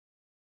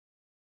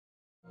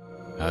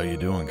How you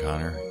doing,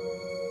 Connor?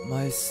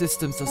 My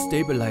systems are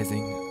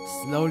stabilizing,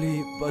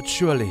 slowly but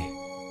surely.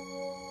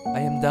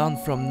 I am down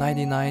from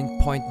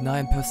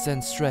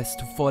 99.9% stress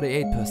to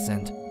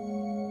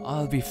 48%.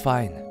 I'll be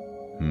fine.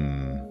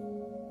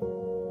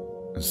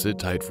 Sit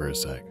tight for a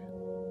sec.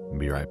 I'll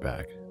be right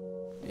back.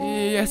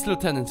 Yes,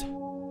 Lieutenant.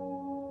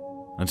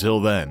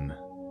 Until then,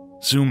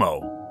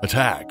 Sumo,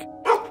 attack!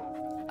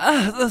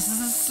 This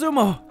is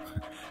Sumo!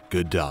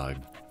 Good dog.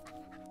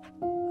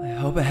 I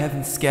hope I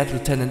haven't scared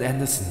Lieutenant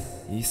Anderson.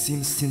 He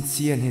seems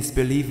sincere in his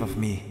belief of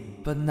me.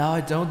 But now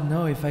I don't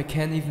know if I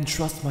can even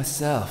trust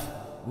myself.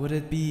 Would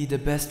it be the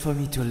best for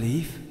me to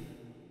leave?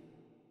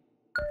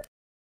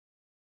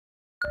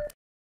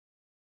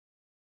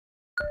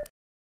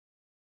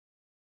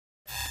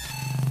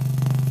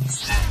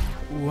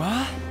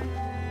 What?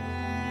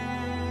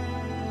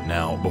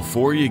 Now,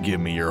 before you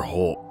give me your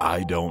whole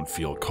I don't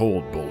feel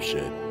cold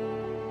bullshit,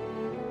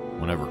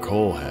 whenever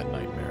Cole had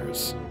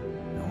nightmares,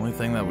 the only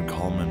thing that would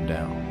calm him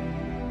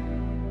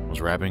down was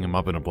wrapping him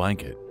up in a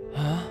blanket.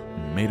 Huh?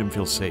 And made him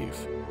feel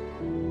safe.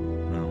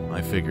 Well,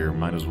 I figure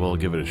might as well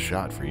give it a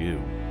shot for you.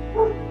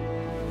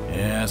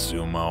 Yeah,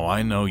 Sumo,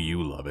 I know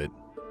you love it.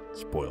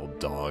 Spoiled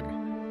dog.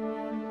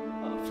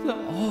 After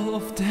all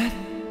of that,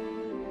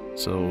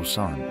 So,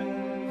 son,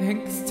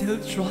 Hank still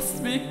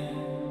trusts me?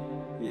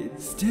 He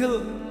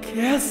still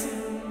cares?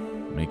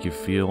 make you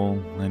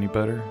feel any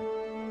better?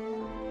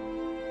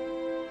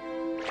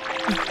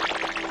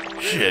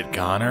 Shit,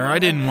 Connor, I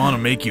didn't want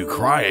to make you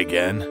cry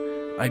again.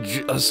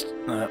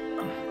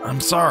 I'm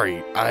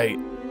sorry,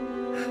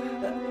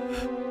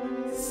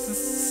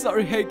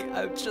 Sorry, Hank,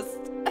 I'm just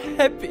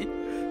happy.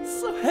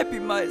 So happy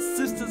my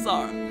sisters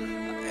are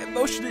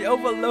emotionally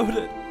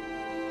overloaded.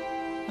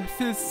 I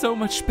feel so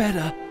much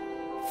better.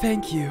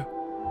 Thank you,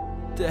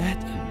 Dad.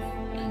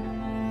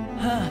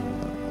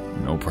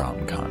 No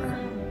problem, Connor.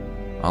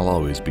 I'll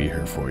always be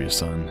here for you,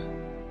 son.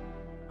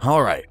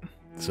 Alright,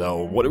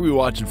 so what are we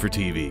watching for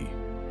TV?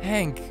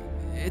 Hank,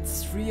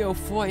 it's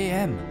 3:04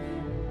 a.m.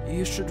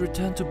 You should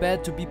return to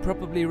bed to be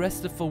properly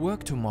rested for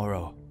work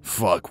tomorrow.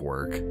 Fuck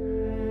work.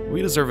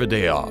 We deserve a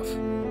day off.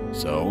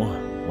 So,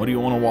 what do you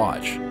want to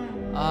watch?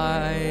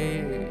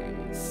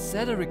 I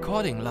set a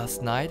recording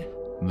last night.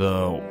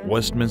 The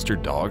Westminster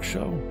Dog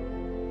Show?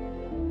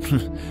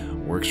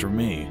 Works for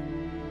me.